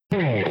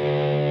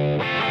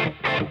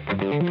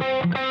Hello,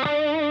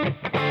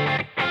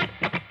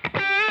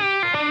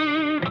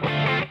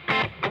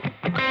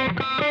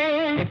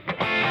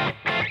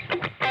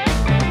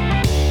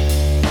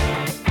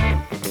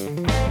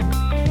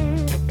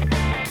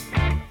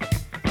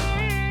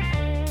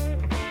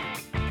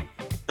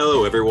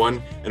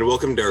 everyone, and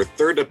welcome to our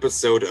third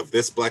episode of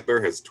This Black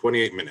Bear Has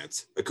 28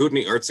 Minutes, a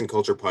Kootenai Arts and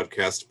Culture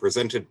podcast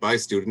presented by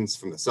students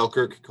from the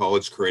Selkirk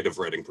College Creative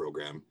Writing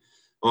Program,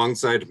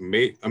 alongside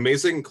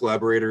amazing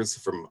collaborators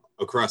from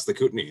across the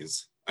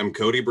Kootenays. I'm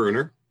Cody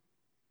Bruner.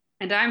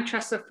 And I'm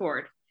Tressa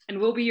Ford, and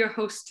we'll be your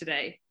hosts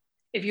today.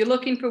 If you're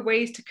looking for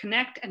ways to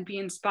connect and be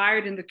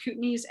inspired in the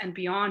Kootenays and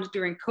beyond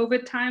during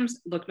COVID times,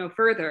 look no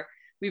further.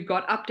 We've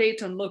got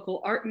updates on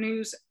local art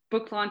news,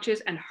 book launches,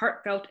 and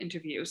heartfelt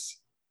interviews.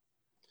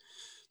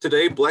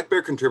 Today, Black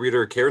Bear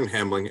contributor Karen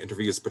Hamling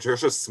interviews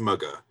Patricia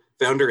Smugga,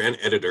 founder and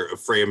editor of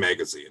Freya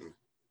magazine.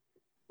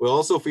 We'll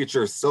also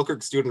feature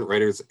Selkirk student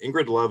writers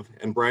Ingrid Love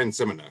and Brian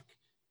Simonuk,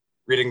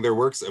 reading their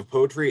works of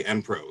poetry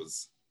and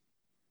prose.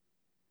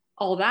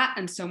 All that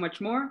and so much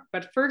more,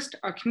 but first,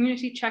 our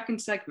community check-in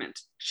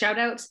segment,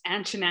 shoutouts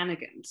and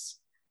shenanigans.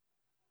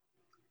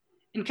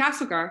 In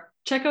Castlegar,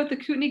 check out the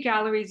Kootenai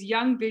Gallery's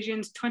Young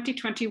Visions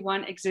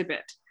 2021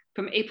 exhibit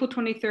from April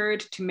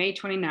 23rd to May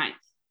 29th.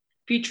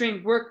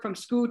 Featuring work from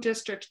School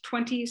District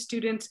 20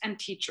 students and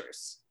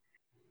teachers.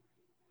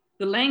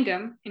 The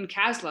Langam in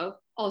Caslow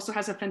also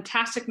has a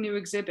fantastic new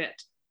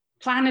exhibit,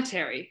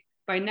 Planetary,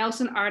 by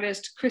Nelson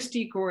artist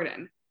Christy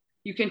Gordon.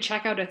 You can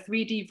check out a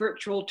 3D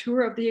virtual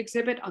tour of the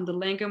exhibit on the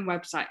Langam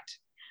website.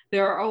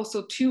 There are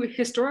also two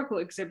historical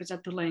exhibits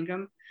at the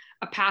Langam,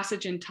 A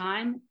Passage in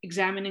Time,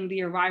 examining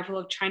the arrival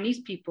of Chinese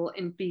people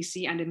in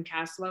BC and in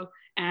Caslow,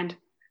 and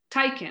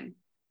Taikin,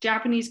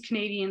 Japanese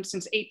Canadian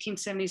since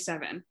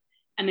 1877,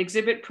 an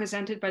exhibit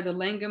presented by the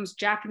Langam's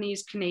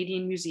Japanese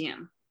Canadian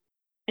Museum.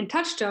 And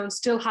Touchstone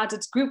still has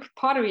its group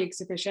pottery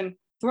exhibition,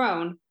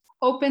 Throne,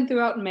 open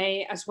throughout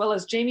May, as well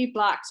as Jamie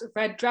Black's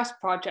Red Dress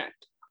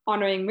Project,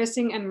 honoring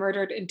missing and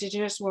murdered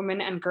Indigenous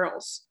women and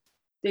girls.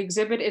 The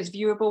exhibit is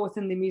viewable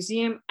within the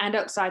museum and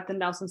outside the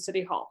Nelson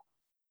City Hall.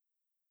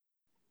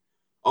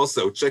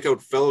 Also, check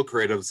out fellow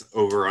creatives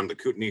over on the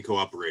Kootenai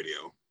Co-op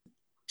Radio.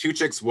 Two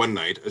Chicks One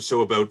Night, a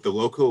show about the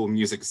local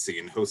music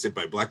scene hosted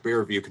by Black Bear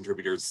Review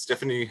contributors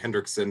Stephanie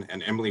Hendrickson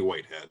and Emily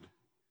Whitehead.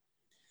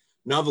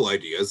 Novel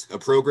Ideas, a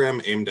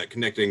program aimed at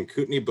connecting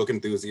Kootenai book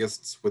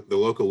enthusiasts with the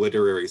local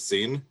literary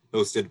scene,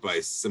 hosted by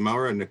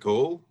Samara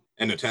Nicole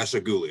and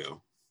Natasha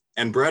Guglio.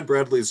 And Brad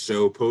Bradley's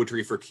show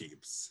Poetry for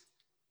Keeps.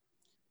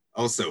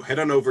 Also, head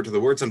on over to the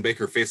Words on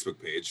Baker Facebook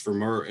page for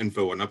more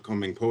info on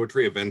upcoming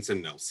poetry events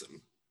in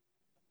Nelson.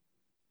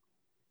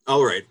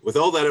 All right, with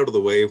all that out of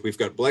the way, we've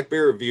got Black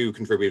Bear Review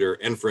contributor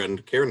and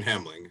friend Karen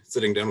Hamling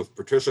sitting down with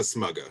Patricia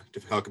Smugga to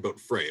talk about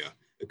Freya,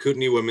 a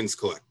Kootenai women's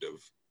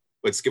collective.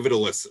 Let's give it a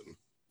listen.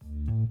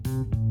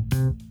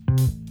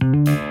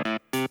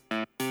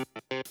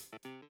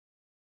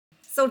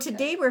 So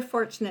today we're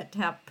fortunate to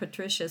have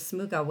Patricia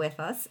Smugga with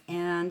us,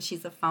 and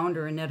she's a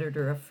founder and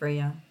editor of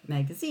Freya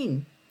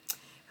magazine.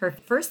 Her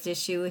first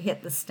issue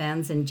hit the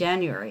stands in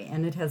January,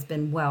 and it has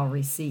been well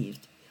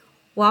received.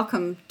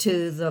 Welcome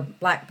to the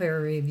Black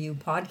Bear Review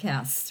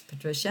podcast,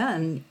 Patricia.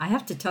 And I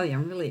have to tell you,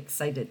 I'm really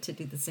excited to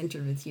do this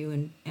interview with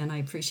you, and I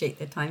appreciate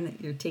the time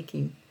that you're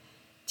taking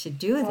to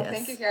do this.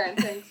 Thank you, Karen.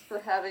 Thanks for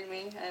having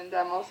me. And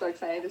I'm also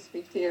excited to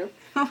speak to you.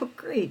 Oh,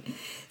 great.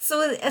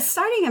 So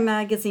starting a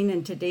magazine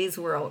in today's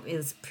world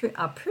is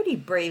a pretty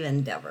brave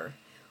endeavor.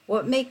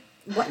 What made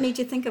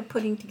you think of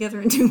putting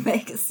together a new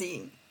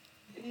magazine?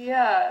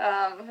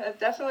 Yeah, it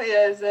definitely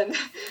is, and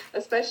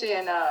especially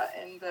in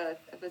the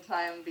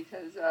time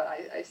because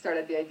I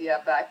started the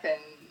idea back in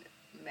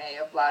May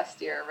of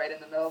last year, right in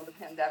the middle of the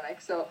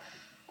pandemic. So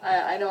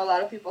I know a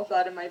lot of people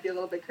thought it might be a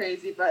little bit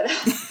crazy, but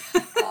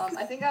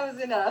I think I was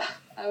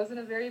in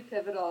a very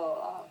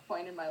pivotal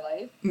point in my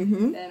life,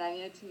 Mm-hmm. and I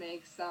needed to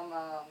make some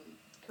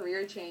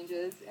career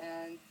changes.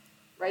 And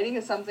writing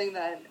is something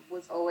that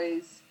was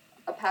always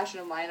a passion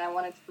of mine. I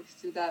wanted to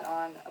pursue that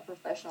on a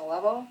professional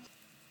level.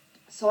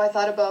 So I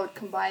thought about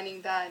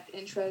combining that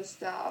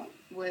interest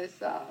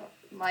with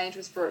my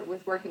interest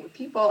with working with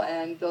people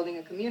and building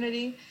a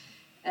community.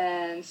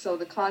 And so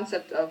the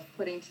concept of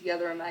putting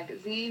together a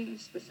magazine,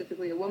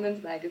 specifically a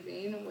women's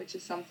magazine, which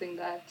is something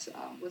that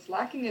was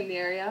lacking in the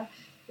area,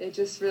 it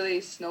just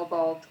really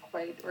snowballed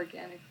quite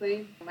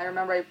organically. I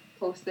remember I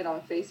posted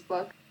on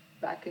Facebook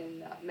back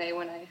in May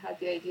when I had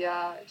the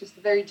idea, just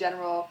a very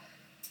general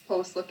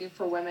post looking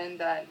for women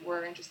that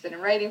were interested in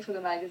writing for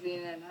the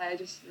magazine, and I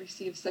just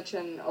received such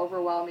an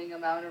overwhelming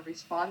amount of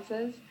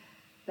responses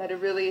that it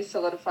really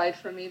solidified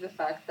for me the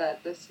fact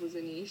that this was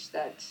a niche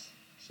that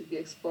should be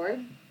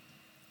explored.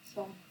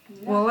 So,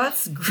 yeah. Well,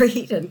 that's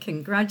great, and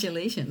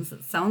congratulations.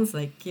 It sounds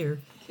like Thank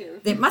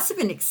you. it must have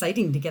been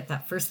exciting to get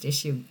that first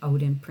issue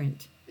out in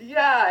print.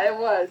 Yeah, it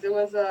was. It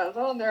was a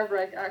little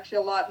nerve-wracking, actually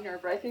a lot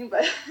nerve-wracking,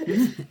 but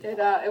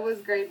it was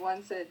great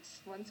once it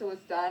was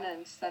done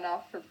and sent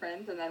off for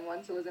print, and then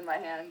once it was in my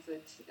hands,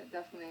 it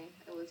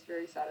was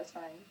very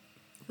satisfying.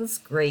 was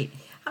great.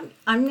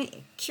 I'm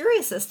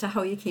curious as to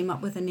how you came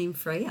up with the name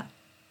Freya.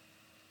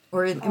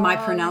 Or am I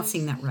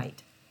pronouncing that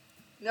right?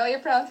 No, you're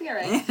pronouncing it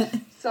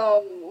right.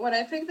 So when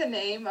I picked the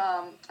name,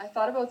 I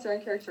thought about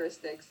certain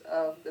characteristics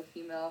of the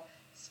female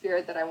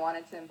spirit that I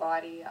wanted to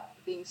embody,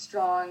 being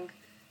strong,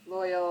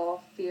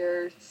 loyal,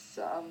 fierce,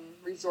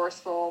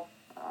 resourceful,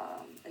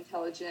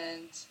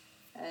 intelligent,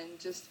 and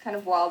just kind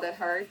of wild at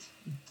heart.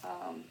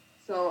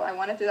 So I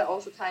wanted to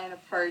also tie in a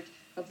part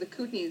of the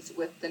Kootenays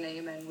with the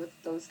name and with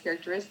those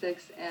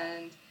characteristics.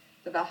 And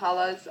the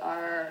Valhallas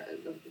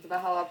the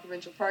Valhalla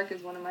Provincial Park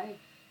is one of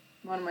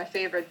my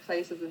favorite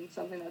places and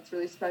something that's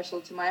really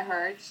special to my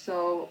heart.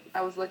 So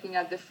I was looking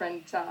at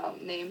different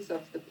names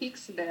of the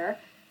peaks there,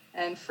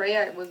 and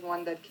Freya was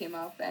one that came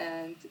up,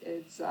 and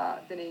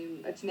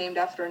it's named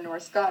after a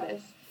Norse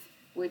goddess,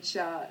 which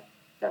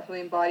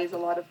definitely embodies a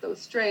lot of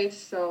those traits.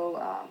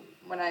 So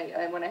when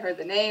I heard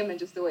the name and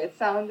just the way it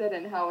sounded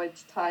and how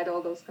it's tied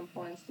all those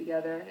components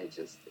together,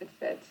 it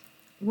fit.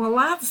 Well,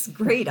 that's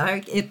great.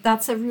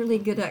 That's a really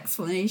good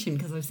explanation,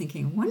 because I was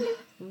thinking, I wonder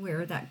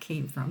where that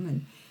came from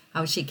and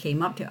how she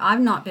came up to.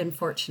 I've not been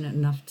fortunate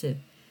enough to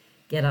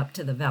get up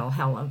to the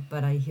Valhalla,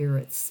 but I hear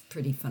it's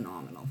pretty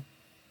phenomenal.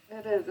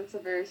 It is. It's a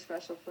very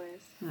special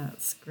place.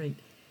 That's great.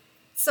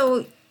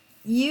 So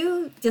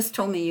you just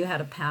told me you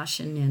had a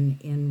passion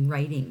in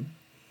writing,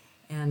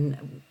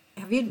 and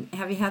have you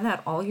had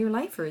that all your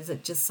life, or is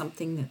it just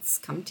something that's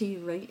come to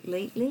you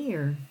lately,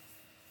 or?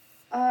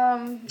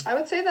 I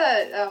would say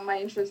that my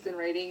interest in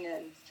writing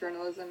and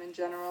journalism in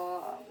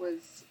general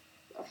was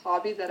a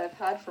hobby that I've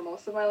had for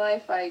most of my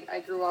life.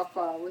 I grew up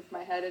with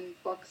my head in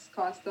books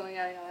constantly.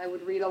 I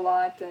would read a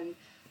lot, and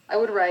I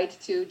would write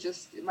too,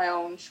 just my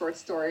own short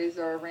stories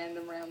or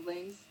random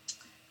ramblings.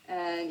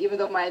 And even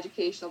though my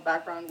educational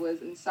background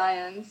was in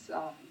science,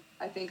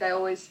 I think I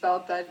always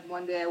felt that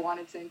one day I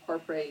wanted to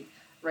incorporate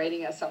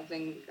writing as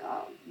something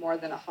more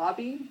than a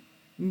hobby.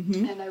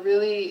 Mm-hmm. And I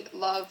really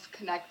love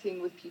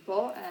connecting with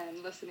people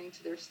and listening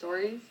to their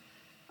stories.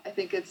 I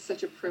think it's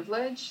such a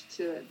privilege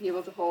to be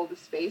able to hold the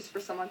space for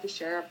someone to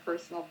share a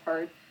personal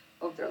part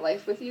of their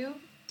life with you.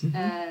 Mm-hmm.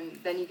 And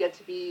then you get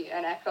to be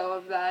an echo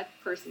of that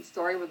person's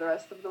story with the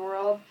rest of the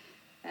world,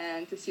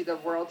 and to see the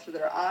world through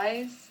their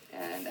eyes.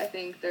 And I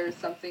think there's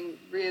something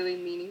really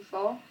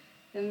meaningful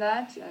in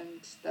that. And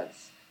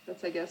that's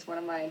I guess, one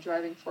of my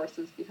driving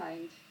forces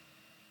behind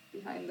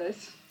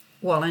this.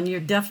 Well, and you're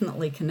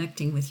definitely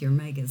connecting with your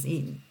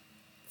magazine.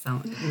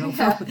 Yeah,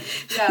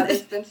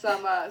 there's been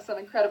some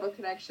incredible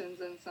connections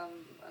and some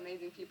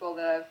amazing people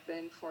that I've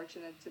been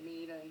fortunate to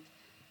meet and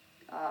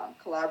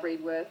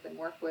collaborate with and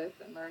work with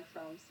and learn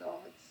from. So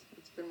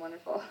it's been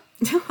wonderful.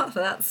 Oh,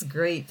 that's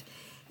great.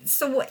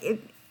 So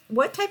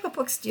what type of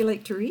books do you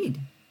like to read?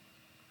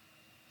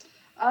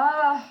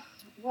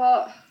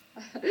 Well,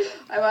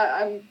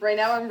 I'm right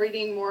now I'm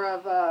reading more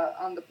of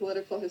on the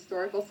political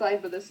historical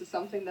side, but this is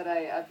something that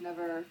I've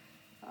never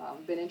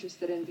been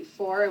interested in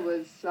before. It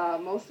was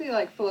mostly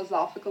like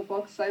philosophical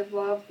books I've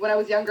loved. When I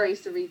was younger, I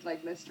used to read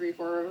like mystery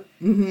horror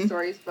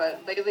stories,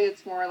 but lately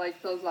it's more like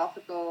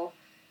philosophical,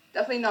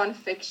 definitely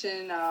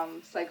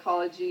nonfiction,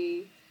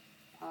 psychology,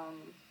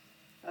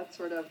 that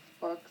sort of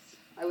books.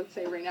 I would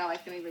say right now I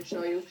can even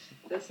show you.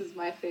 This is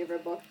my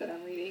favorite book that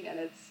I'm reading, and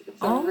it's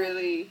a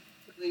really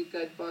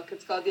good book.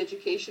 It's called The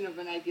Education of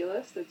an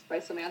Idealist. It's by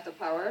Samantha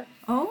Power.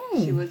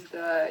 Oh. She was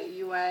the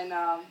UN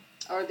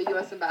or the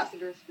U.S.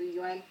 ambassador to the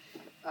UN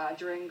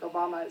during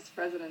Obama's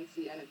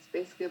presidency, and it's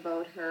basically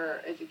about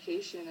her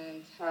education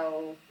and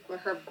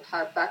her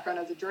background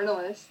as a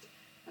journalist,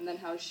 and then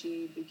how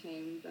she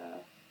became the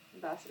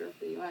ambassador of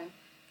the UN.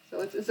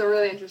 So it's a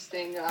really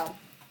interesting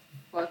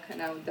book,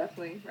 and I would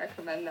definitely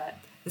recommend that.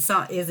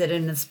 So is it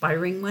an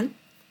inspiring one?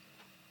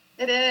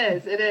 It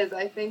is.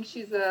 I think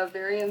she's a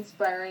very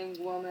inspiring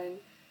woman,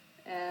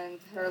 and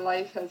her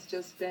life has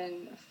just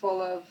been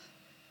full of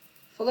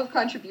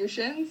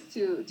contributions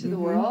to the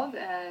world,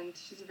 and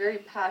she's very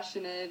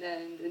passionate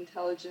and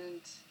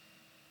intelligent,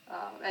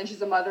 and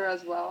she's a mother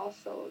as well.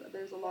 So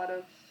there's a lot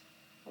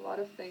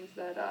of things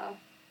that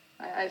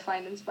I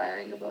find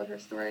inspiring about her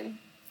story.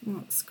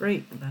 Well, it's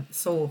great.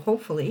 So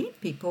hopefully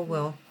people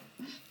will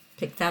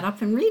pick that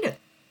up and read it.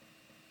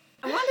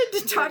 I wanted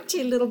to talk to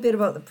you a little bit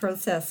about the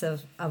process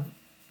of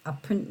a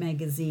print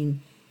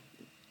magazine.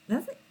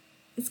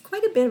 It's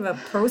quite a bit of a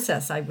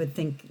process, I would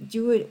think.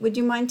 Would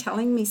you mind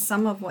telling me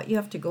some of what you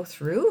have to go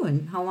through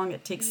and how long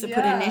it takes to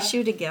put an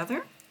issue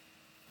together?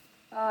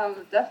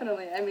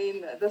 Definitely. I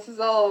mean, this is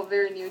all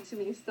very new to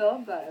me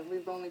still, but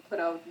we've only put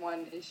out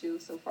one issue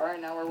so far,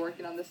 and now we're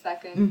working on the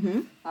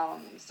second.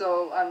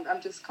 So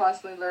I'm just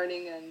constantly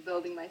learning and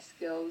building my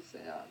skills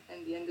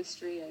in the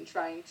industry and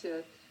trying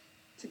to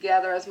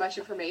gather as much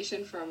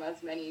information from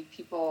as many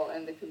people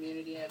in the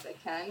community as I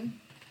can.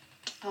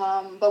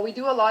 But we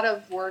do a lot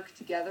of work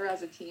together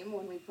as a team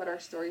when we put our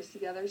stories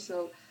together.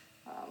 So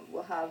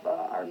we'll have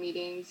our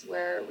meetings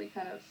where we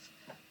kind of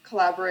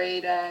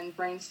collaborate and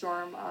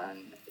brainstorm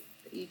on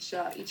each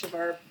of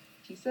our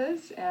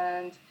pieces,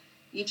 and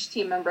each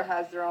team member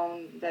has their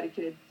own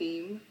dedicated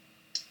theme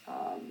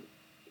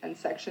and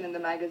section in the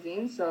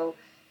magazine. So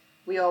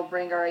we all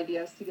bring our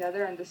ideas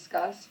together and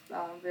discuss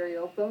very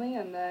openly,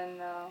 and then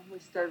we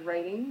start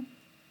writing.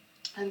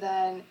 And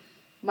then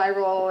my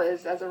role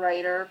is as a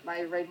writer.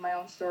 I write my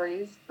own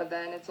stories, but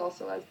then it's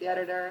also as the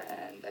editor,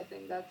 and I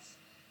think that's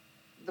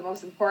the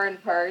most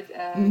important part.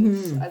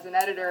 And as an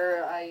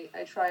editor,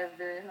 I try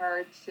very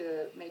hard to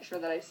make sure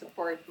that I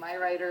support my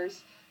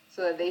writers so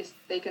that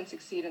they can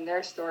succeed in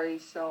their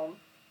stories. So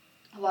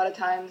a lot of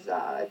times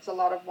it's a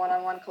lot of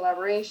one-on-one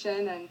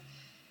collaboration and,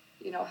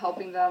 you know,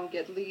 helping them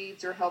get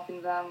leads or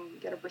helping them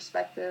get a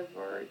perspective,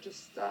 or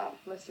just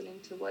listening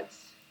to what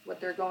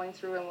they're going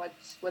through and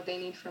what they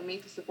need from me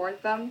to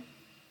support them.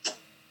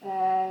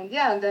 And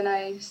yeah, and then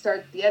I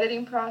start the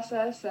editing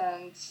process,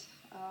 and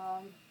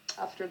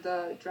after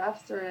the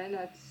drafts are in,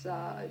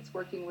 it's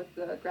working with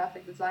the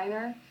graphic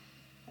designer,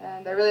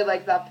 and I really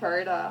like that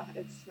part.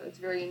 It's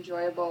very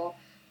enjoyable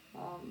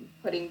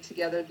putting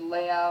together the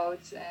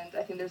layout, and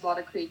I think there's a lot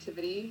of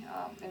creativity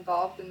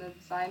involved in the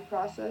design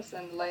process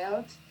and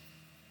layout,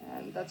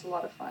 and that's a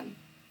lot of fun.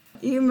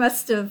 You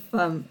must have,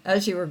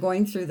 as you were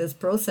going through this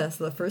process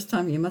the first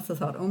time, you must have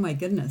thought, "Oh my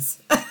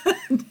goodness!"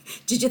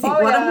 Did you think,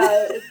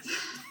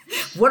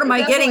 "What am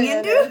I getting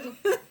into?"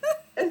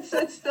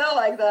 It's still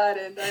like that,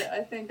 and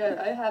I think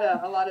I had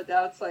a lot of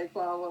doubts, like,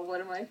 "Wow, what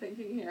am I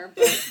thinking here?"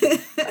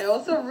 But I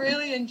also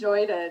really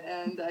enjoyed it,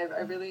 and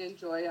I really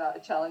enjoy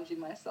challenging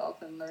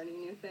myself and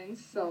learning new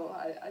things. So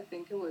I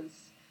think it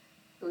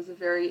was a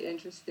very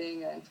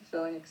interesting and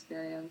fulfilling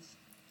experience.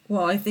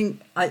 Well, I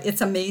think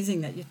it's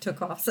amazing that you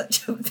took off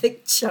such a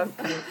big chunk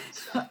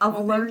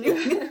of learning.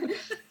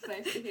 It's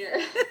nice to hear.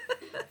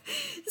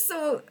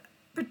 So,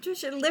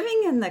 Patricia,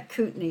 living in the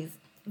Kootenays,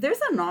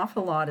 there's an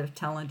awful lot of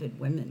talented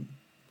women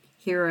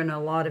here and a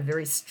lot of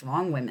very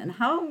strong women.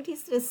 How do you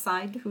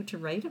decide who to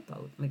write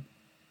about? Like,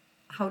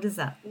 how does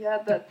that? Yeah,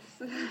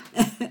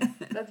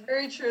 that's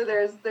very true.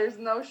 There's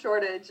no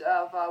shortage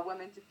of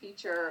women to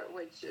feature,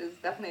 which is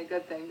definitely a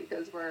good thing,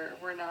 because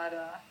we're not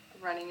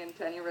running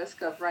into any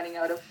risk of running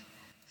out of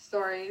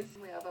stories.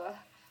 We have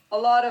a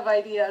lot of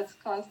ideas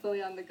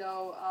constantly on the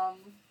go.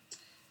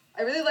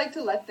 I really like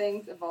to let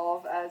things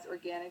evolve as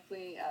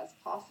organically as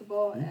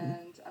possible,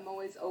 and I'm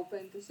always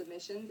open to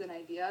submissions and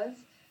ideas.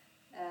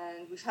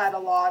 And we've had a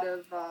lot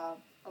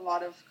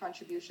of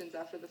contributions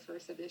after the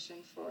first edition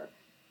for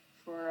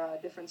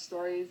different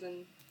stories.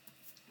 And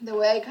the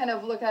way I kind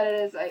of look at it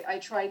is I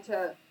try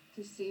to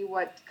see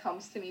what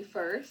comes to me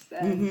first,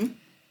 and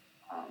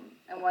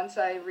and once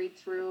I read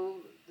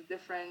through the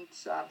different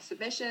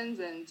submissions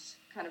and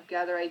kind of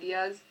gather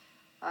ideas,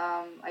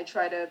 I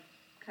try to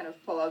kind of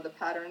pull out the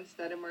patterns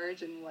that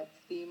emerge and what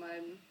theme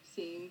I'm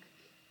seeing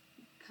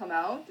come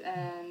out,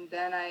 and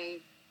then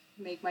I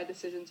make my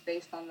decisions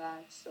based on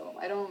that. So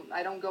I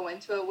don't go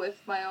into it with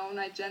my own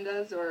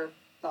agendas or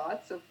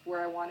thoughts of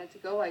where I want it to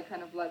go. I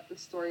kind of let the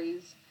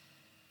stories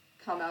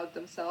come out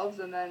themselves,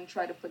 and then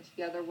try to put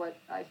together what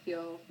I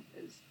feel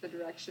is the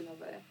direction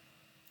of it.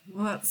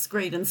 Well, that's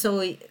great. And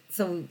so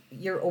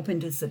you're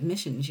open to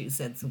submissions, you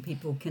said, so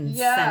people can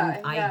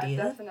send ideas.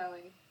 Yeah,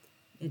 definitely.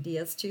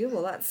 Ideas to you.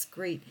 Well, that's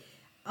great.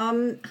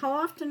 How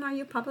often are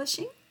you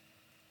publishing?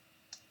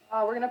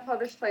 We're going to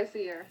publish twice a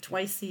year.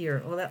 Twice a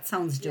year. Oh, that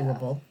sounds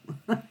doable.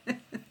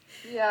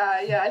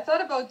 Yeah. I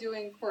thought about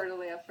doing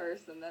quarterly at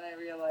first, and then I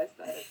realized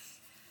that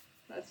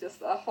that's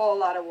just a whole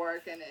lot of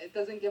work, and it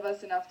doesn't give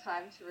us enough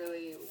time to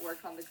really work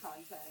on the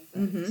content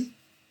and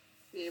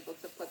be able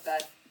to put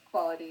that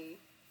quality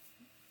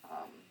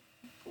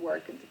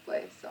work into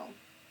place. So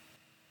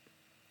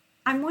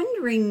I'm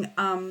wondering,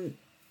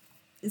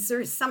 is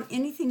there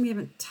anything we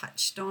haven't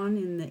touched on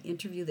in the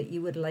interview that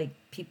you would like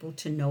people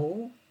to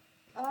know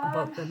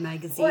about the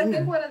magazine? Well, I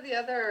think one of the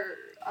other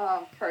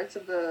parts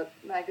of the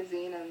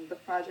magazine and the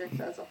project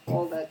as a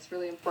whole that's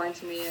really important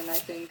to me, and I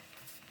think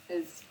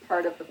is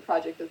part of the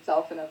project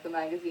itself and of the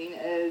magazine,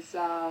 is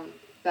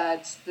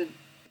that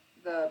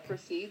the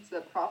proceeds,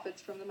 the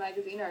profits from the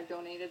magazine are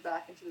donated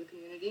back into the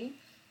community.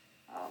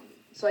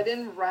 So I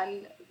didn't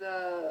run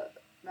the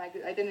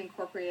magazine, I didn't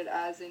incorporate it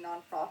as a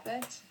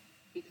nonprofit,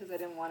 because I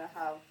didn't want to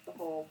have the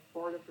whole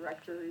board of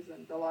directors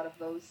and a lot of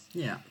those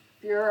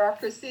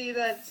bureaucracy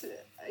that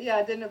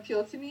didn't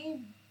appeal to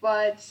me.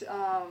 But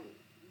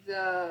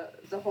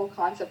the whole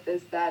concept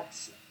is that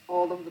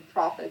all of the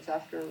profits,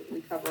 after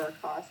we cover our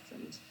costs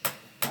and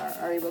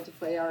are able to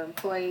pay our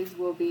employees,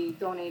 will be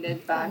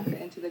donated back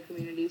into the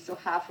community. So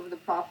half of the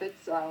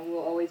profits will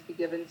always be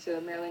given to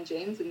Marilyn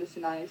James and the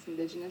Sinixt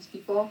Indigenous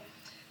people,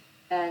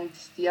 and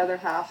the other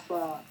half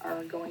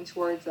are going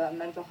towards a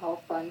mental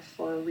health fund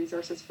for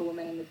resources for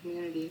women in the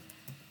community.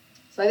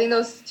 So I think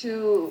those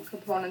two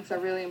components are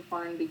really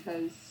important,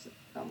 because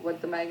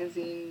what the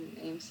magazine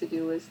aims to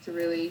do is to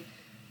really,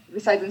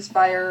 besides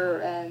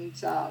inspire and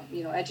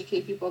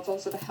educate people, it's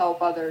also to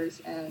help others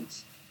and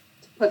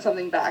to put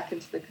something back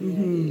into the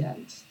community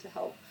and to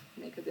help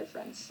make a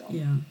difference. So.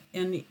 Yeah,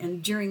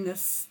 and during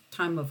this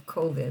time of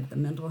COVID, the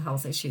mental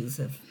health issues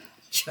have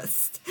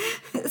just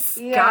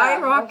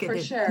skyrocketed.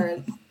 For sure.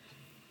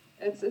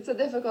 It's a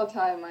difficult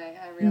time,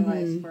 I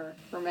realize,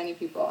 for many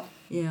people.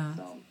 Yeah.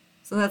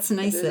 So that's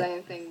nice. If there's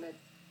anything that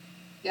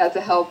yeah,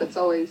 to help, it's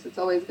always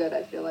good.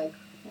 I feel like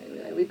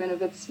even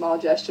if it's small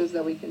gestures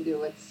that we can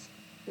do,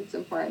 it's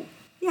important.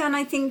 Yeah, and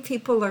I think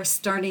people are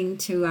starting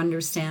to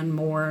understand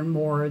more and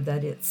more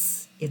that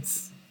it's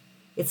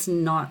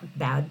not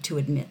bad to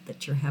admit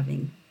that you're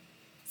having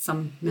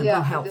some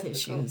mental health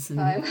issues.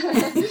 And I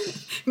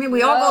mean,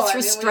 we all go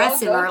through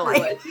stress in our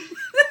life.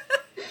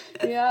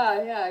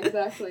 Yeah,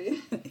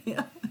 exactly.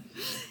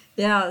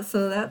 Yeah,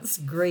 so that's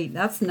great.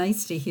 That's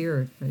nice to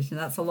hear.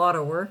 That's a lot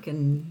of work,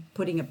 and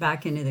putting it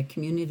back into the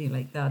community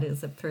like that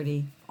is a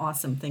pretty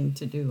awesome thing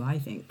to do, I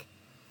think.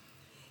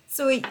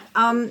 So,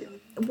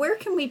 where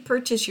can we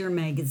purchase your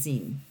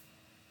magazine?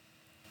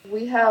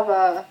 We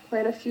have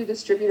quite a few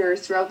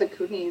distributors throughout the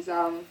Kootenays.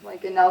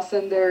 Like in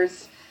Nelson,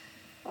 there's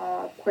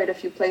quite a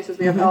few places.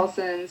 We have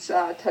Nelson's,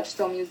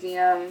 Touchstone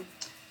Museum,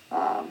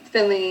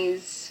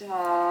 Finley's.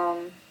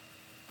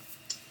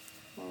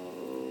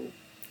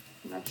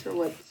 I'm not sure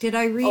what. Did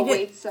I read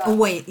it?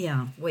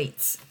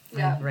 Waits.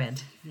 Yeah. I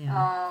read.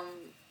 Yeah.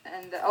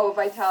 And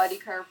Vitality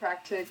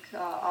Chiropractic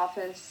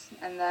office,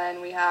 and then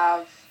we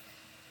have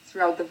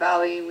throughout the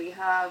valley. We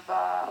have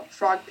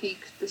Frog Peak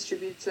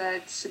distributes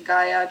it,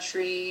 Gaia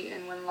Tree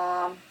in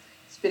Winlaw,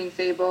 Spinning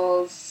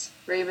Fables,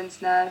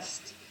 Raven's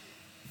Nest,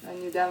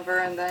 New Denver,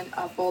 and then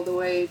up all the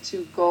way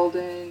to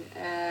Golden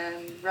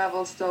and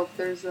Revelstoke.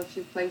 There's a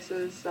few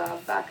places,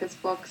 Bacchus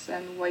Books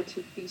and White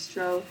Tooth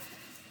Bistro.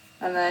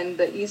 And then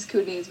the East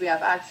Kootenays, we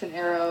have Axe and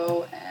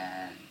Arrow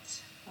and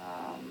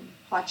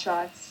Hot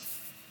Shots.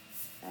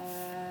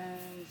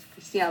 And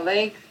Christina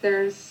Lake,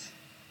 there's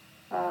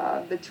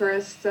the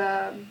Tourist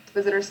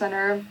Visitor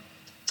Center,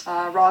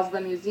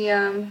 Roslyn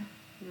Museum,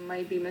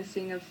 might be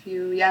missing a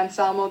few. Yeah, in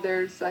Salmo,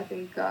 there's, I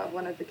think,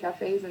 one of the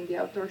cafes and the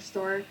outdoor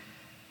store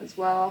as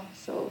well.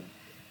 So,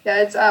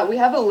 yeah, it's we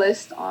have a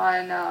list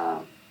on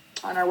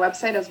our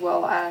website as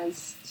well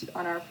as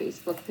on our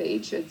Facebook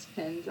page. It's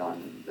pinned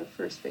on the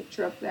first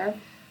picture up there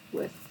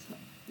with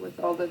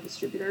all the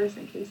distributors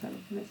in case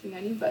I'm missing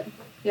any. But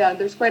yeah,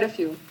 there's quite a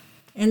few.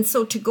 And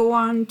so to go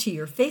on to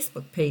your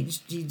Facebook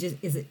page,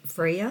 is it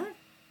Freya?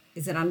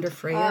 Is it under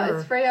Freya?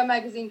 It's Freya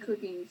Magazine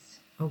Kootenays.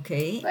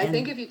 Okay. I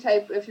think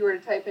if you were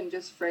to type in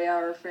just Freya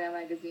or Freya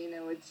Magazine,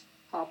 it would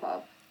pop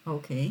up.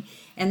 Okay.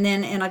 And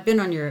I've been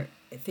on your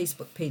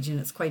Facebook page, and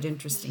it's quite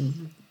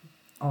interesting,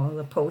 all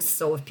the posts.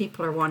 So if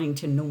people are wanting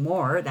to know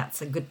more,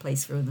 that's a good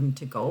place for them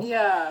to go.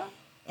 Yeah.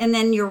 And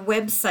then your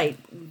website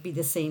would be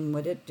the same,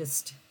 would it?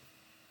 Just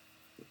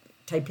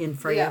type in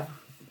Freya,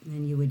 and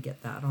then you would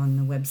get that on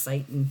the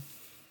website, and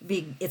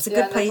it's a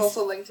good place. Yeah, it's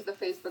also linked to the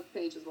Facebook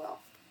page as well.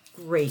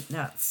 Great,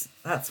 that's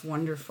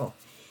wonderful.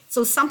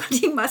 So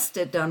somebody must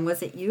have done,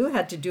 was it you,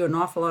 had to do an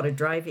awful lot of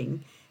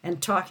driving and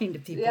talking to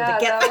people to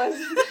get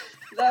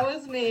that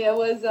was me. It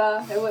was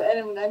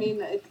and I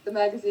mean, the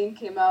magazine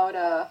came out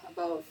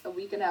about a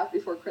week and a half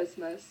before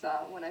Christmas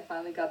when I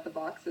finally got the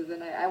boxes,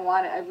 and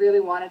I really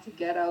wanted to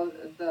get out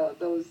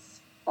those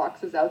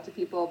boxes out to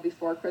people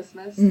before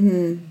Christmas,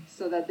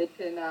 so that they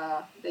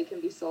can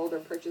be sold or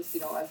purchased,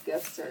 as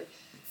gifts or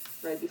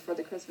right before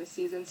the Christmas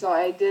season. So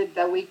I did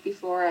that week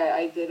before.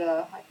 I did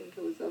I think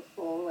it was a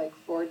full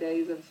 4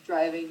 days of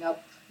driving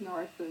up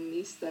north and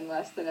east and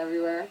west and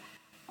everywhere.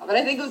 But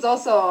I think it was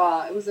also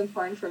it was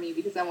important for me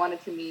because I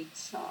wanted to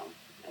meet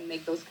and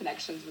make those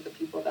connections with the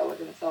people that were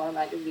going to sell our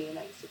magazine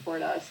and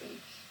support us, and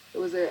it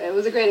was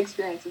a great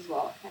experience as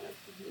well, kind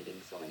of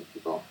meeting so many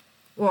people.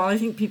 Well, I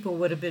think people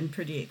would have been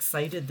pretty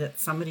excited that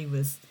somebody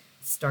was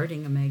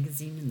starting a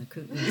magazine in the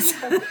Kootenays.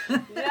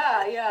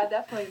 yeah,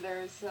 definitely.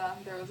 There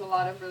was a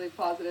lot of really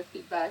positive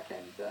feedback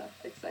and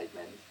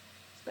excitement,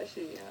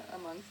 especially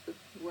amongst the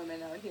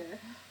women out here.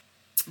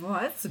 Well,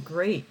 that's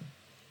great.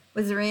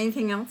 Was there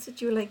anything else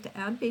that you would like to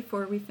add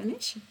before we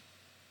finish?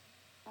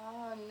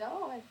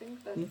 No, I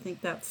think that's... You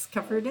think that's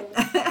covered it?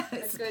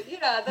 That's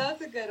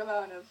a good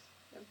amount of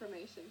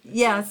information.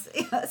 Yes,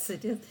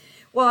 it is.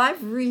 Well,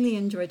 I've really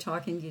enjoyed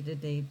talking to you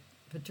today,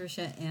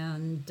 Patricia,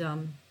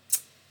 and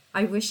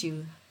I wish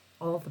you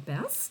all the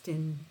best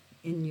in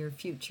your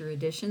future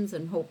editions,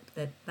 and hope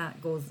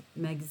that Goes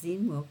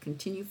magazine will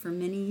continue for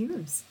many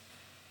years.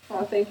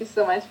 Well, thank you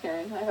so much,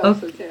 Karen. I hope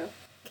so too.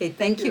 Okay,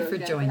 thank you for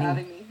joining. For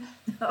having me.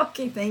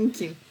 Okay,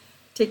 thank you.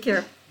 Take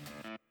care.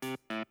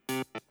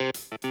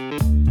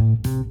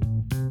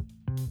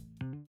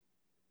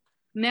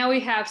 Now we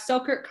have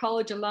Selkirk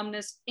College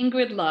alumnus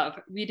Ingrid Love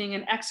reading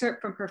an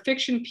excerpt from her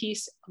fiction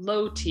piece,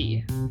 Low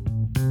Tea.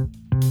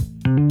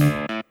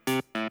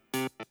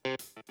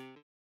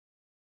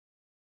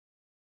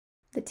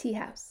 The Tea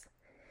House.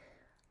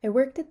 I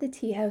worked at the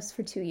tea house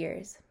for 2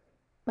 years.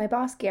 My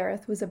boss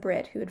Gareth was a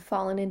Brit who had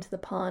fallen into the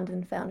pond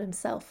and found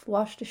himself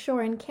washed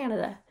ashore in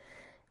Canada,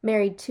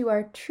 married to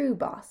our true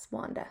boss,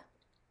 Wanda.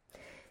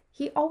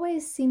 He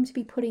always seemed to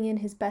be putting in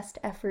his best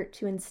effort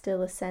to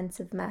instill a sense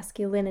of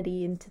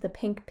masculinity into the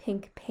pink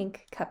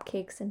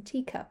cupcakes and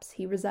teacups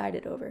he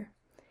resided over.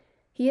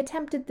 He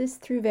attempted this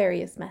through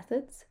various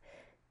methods,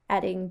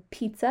 adding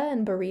pizza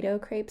and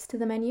burrito crepes to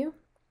the menu,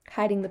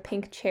 hiding the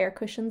pink chair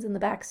cushions in the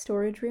back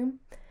storage room,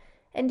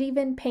 and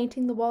even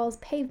painting the walls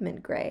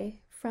pavement gray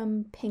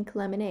from pink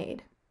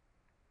lemonade.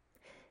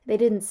 They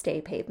didn't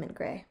stay pavement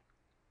gray.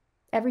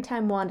 Every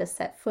time Wanda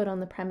set foot on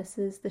the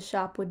premises, the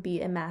shop would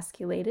be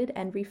emasculated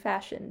and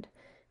refashioned,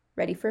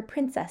 ready for a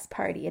princess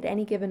party at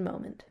any given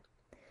moment.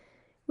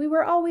 We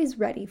were always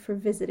ready for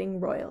visiting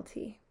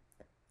royalty.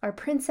 Our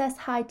princess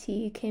high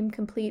tea came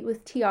complete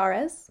with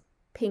tiaras,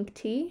 pink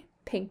tea,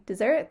 pink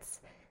desserts,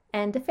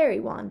 and a fairy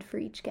wand for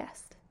each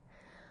guest.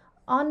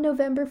 On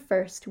November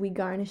 1st, we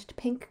garnished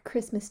pink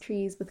Christmas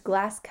trees with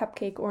glass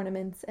cupcake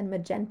ornaments and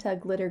magenta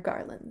glitter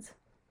garlands.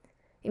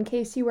 In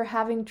case you were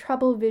having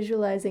trouble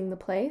visualizing the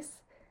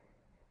place,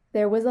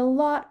 there was a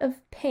lot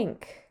of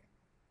pink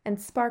and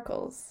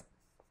sparkles.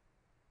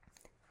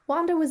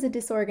 Wanda was a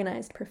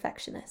disorganized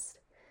perfectionist,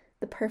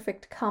 the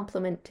perfect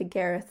complement to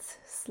Gareth's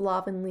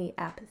slovenly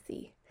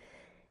apathy.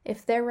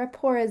 If their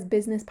rapport as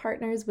business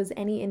partners was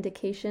any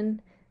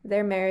indication,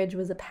 their marriage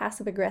was a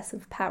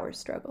passive-aggressive power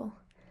struggle.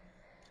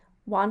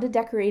 Wanda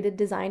decorated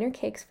designer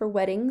cakes for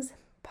weddings,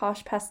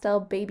 posh pastel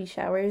baby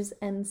showers,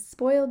 and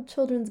spoiled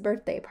children's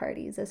birthday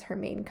parties as her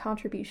main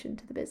contribution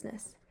to the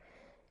business.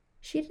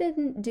 She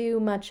didn't do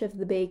much of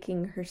the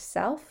baking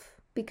herself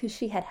because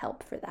she had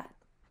help for that.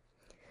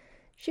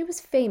 She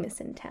was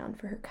famous in town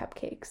for her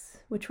cupcakes,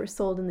 which were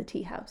sold in the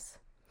tea house.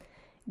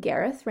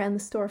 Gareth ran the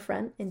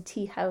storefront and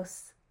tea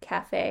house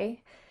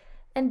cafe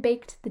and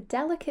baked the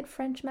delicate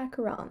French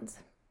macarons.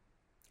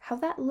 How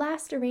that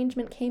last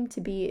arrangement came to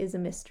be is a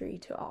mystery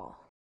to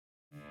all.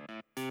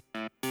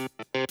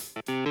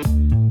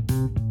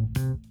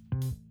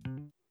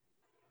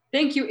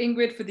 Thank you,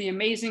 Ingrid, for the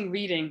amazing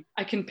reading.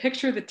 I can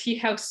picture the tea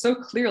house so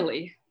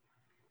clearly.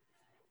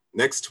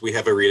 Next, we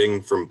have a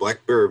reading from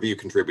Black Bear Review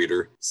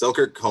contributor,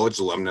 Selkirk College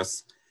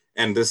alumnus,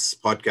 and this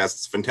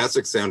podcast's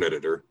fantastic sound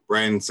editor,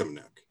 Brian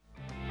Simnick.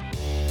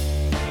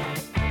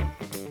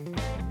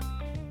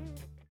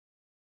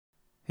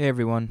 Hey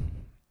everyone.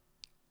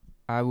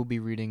 I will be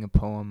reading a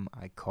poem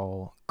I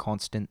call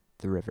Constant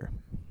the River.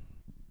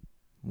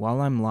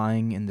 While I'm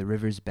lying in the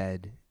river's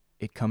bed,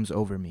 it comes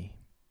over me,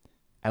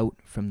 out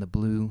from the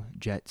blue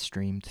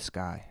jet-streamed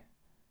sky,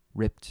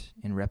 ripped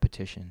in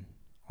repetition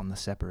on the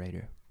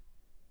separator.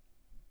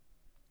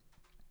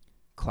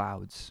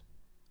 Clouds.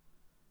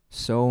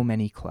 So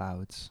many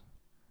clouds.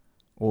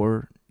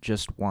 Or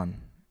just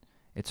one.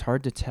 It's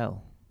hard to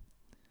tell.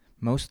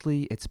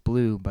 Mostly it's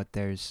blue, but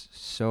there's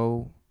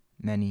so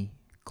many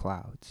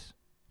clouds.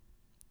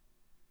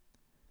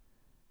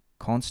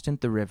 Constant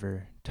the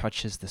river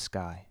touches the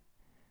sky,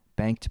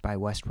 banked by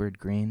westward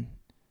green,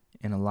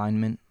 in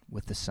alignment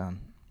with the sun.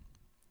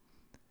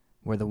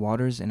 Where the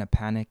waters in a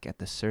panic at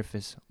the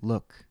surface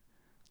look,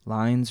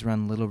 lines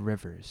run little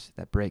rivers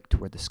that break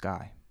toward the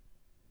sky.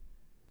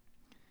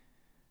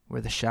 Where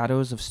the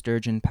shadows of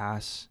sturgeon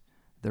pass,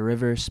 the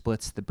river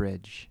splits the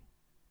bridge.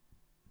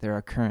 There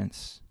are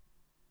currents,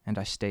 and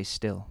I stay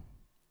still.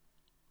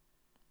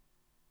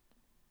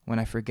 When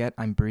I forget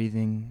I'm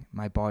breathing,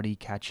 my body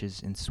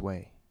catches in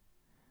sway.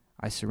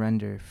 I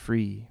surrender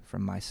free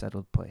from my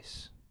settled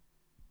place.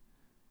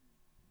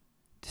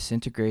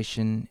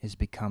 Disintegration is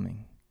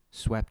becoming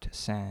swept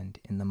sand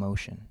in the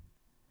motion.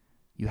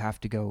 You have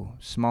to go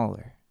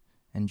smaller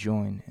and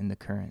join in the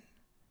current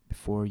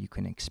before you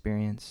can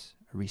experience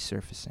a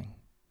resurfacing.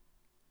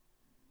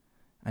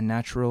 A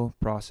natural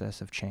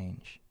process of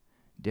change,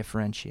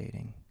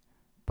 differentiating,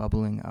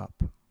 bubbling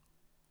up.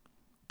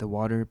 The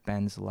water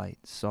bends light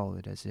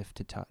solid as if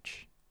to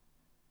touch,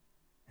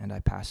 and I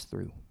pass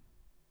through.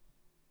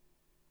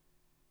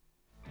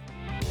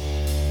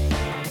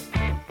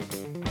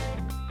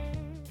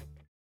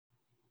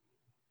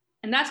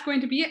 And that's going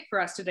to be it for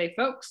us today,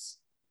 folks.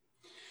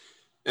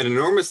 An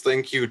enormous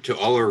thank you to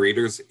all our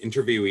readers,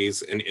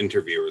 interviewees, and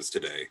interviewers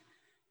today.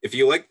 If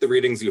you liked the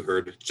readings you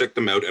heard, check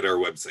them out at our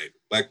website,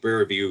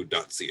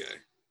 blackbearreview.ca.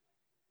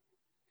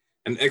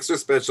 An extra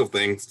special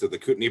thanks to the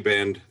Kootenai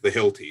band, The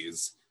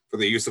Hillteas, for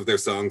the use of their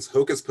songs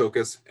Hocus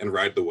Pocus and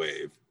Ride the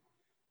Wave.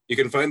 You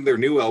can find their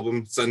new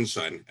album,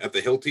 Sunshine, at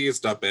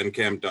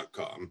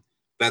thehillteas.bandcamp.com.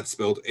 That's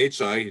spelled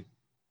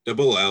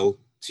HILLLTIES.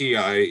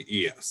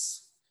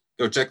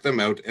 Go check them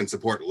out and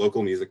support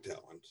local music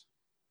talent.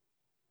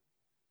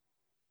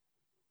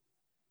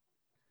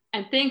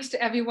 And thanks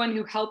to everyone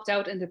who helped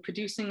out in the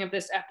producing of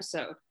this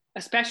episode,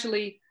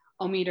 especially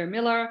Omida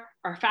Miller,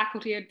 our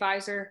faculty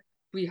advisor,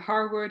 Bree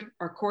Harwood,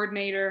 our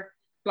coordinator,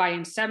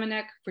 Brian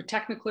Semenek for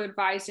technical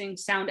advising,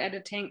 sound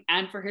editing,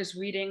 and for his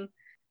reading,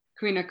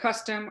 Karina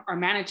Custom, our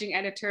managing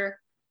editor,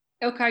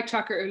 Ilkay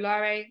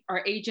Chakra-Ulare,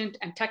 our agent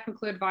and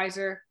technical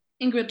advisor,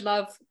 Ingrid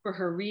Love for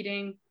her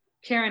reading,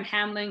 Karen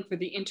Hamling for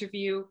the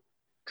interview,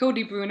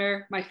 Cody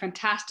Bruner, my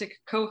fantastic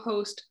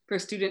co-host for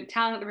student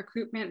talent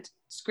recruitment,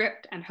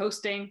 script, and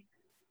hosting,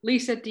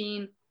 Lisa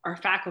Dean, our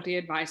faculty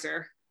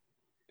advisor.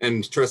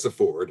 And Tressa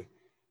Ford,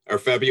 our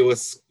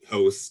fabulous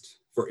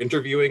host for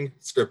interviewing,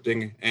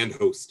 scripting, and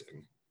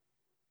hosting.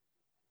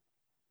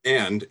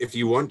 And if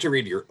you want to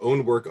read your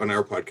own work on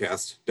our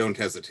podcast, don't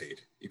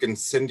hesitate. You can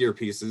send your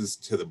pieces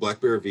to the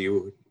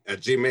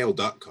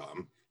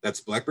blackbearreview@gmail.com.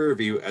 That's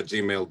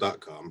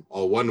blackbearreview@gmail.com,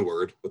 all one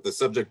word, with the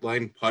subject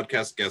line,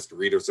 podcast guest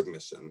reader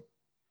submission.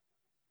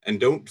 And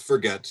don't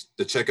forget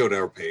to check out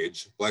our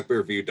page,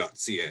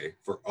 blackbearview.ca,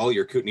 for all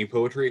your Kootenay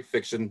poetry,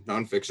 fiction,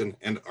 nonfiction,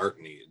 and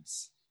art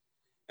needs.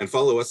 And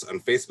follow us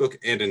on Facebook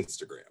and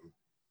Instagram.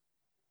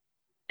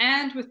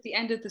 And with the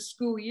end of the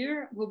school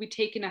year, we'll be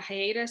taking a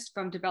hiatus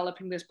from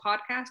developing this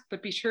podcast,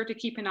 but be sure to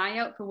keep an eye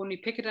out for when we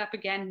pick it up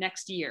again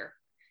next year.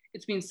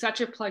 It's been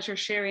such a pleasure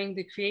sharing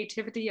the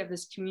creativity of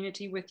this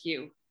community with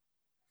you.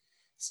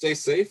 Stay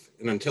safe,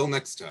 and until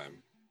next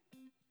time.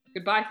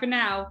 Goodbye for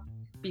now.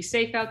 Be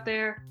safe out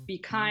there, be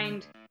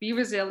kind, be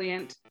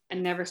resilient,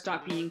 and never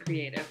stop being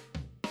creative.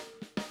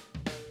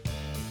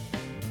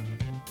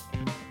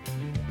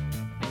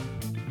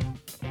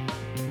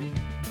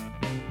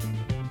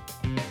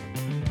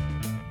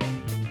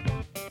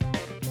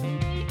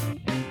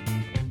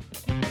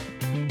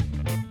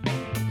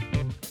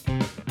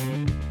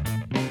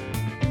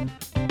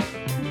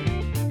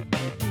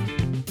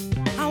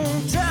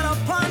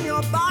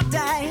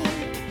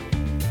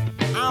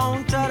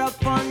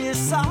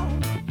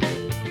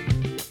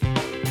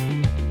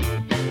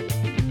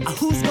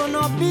 Who's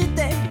gonna be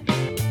there?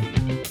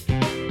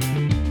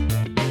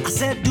 I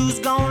said, who's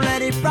gonna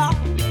let it rock?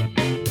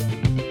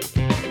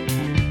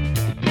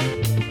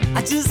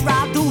 I just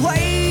ride the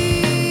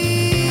wave.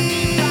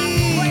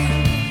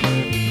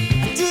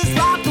 I just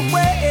ride the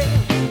wave.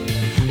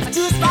 I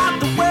just ride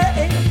the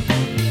wave.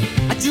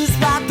 I just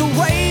ride the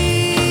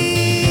wave.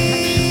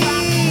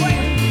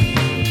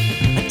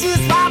 I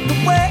just ride the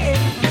wave.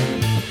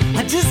 I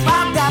just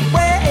ride that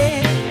wave.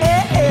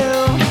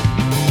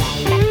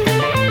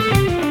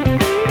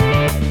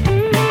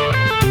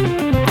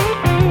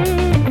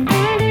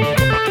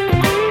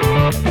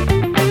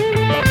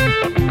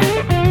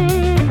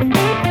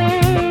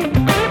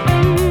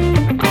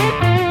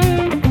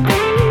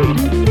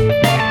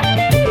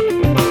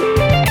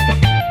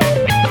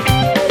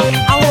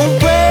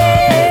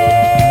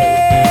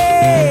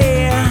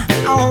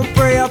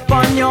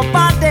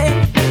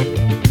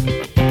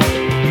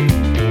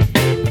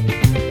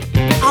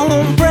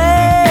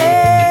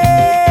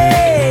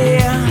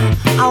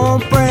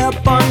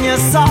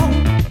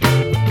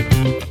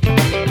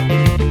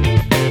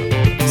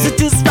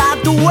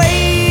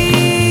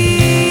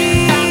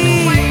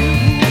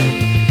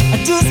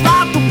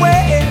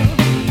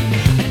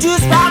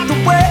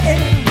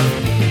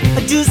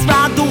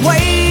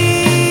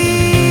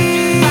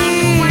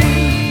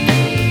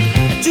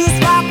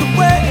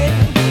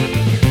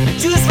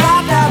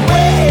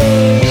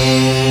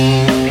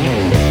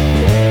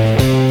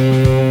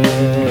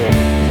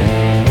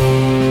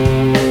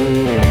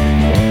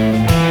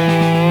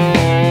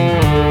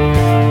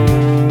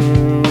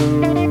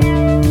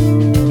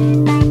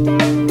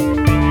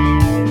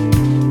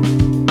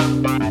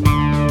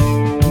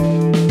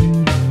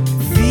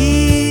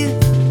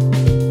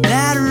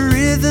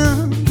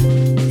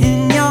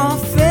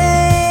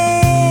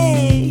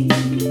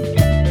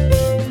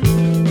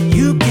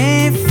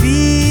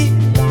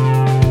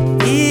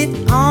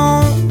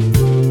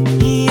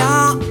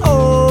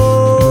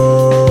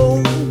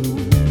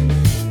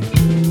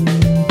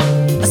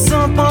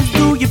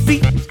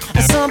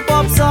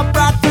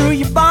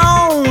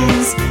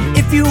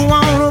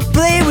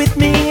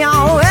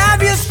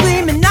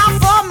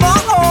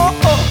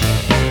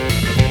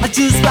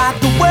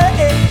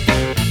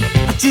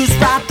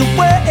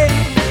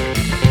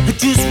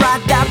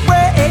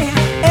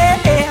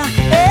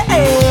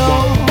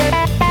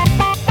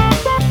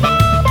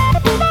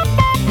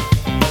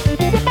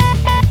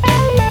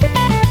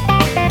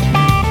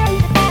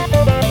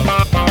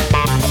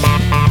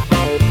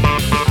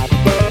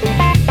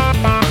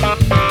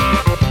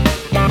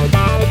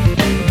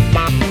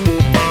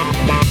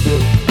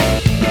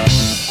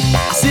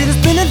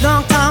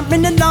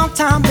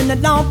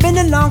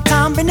 Been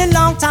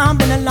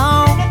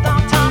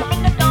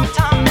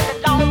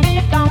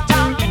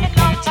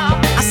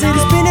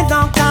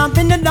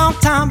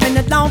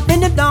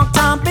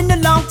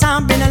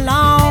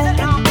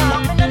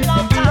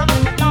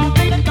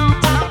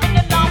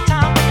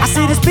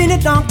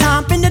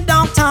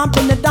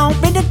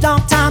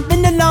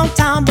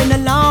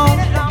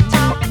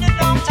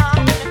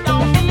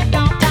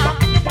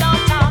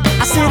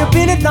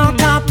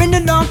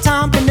a long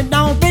time,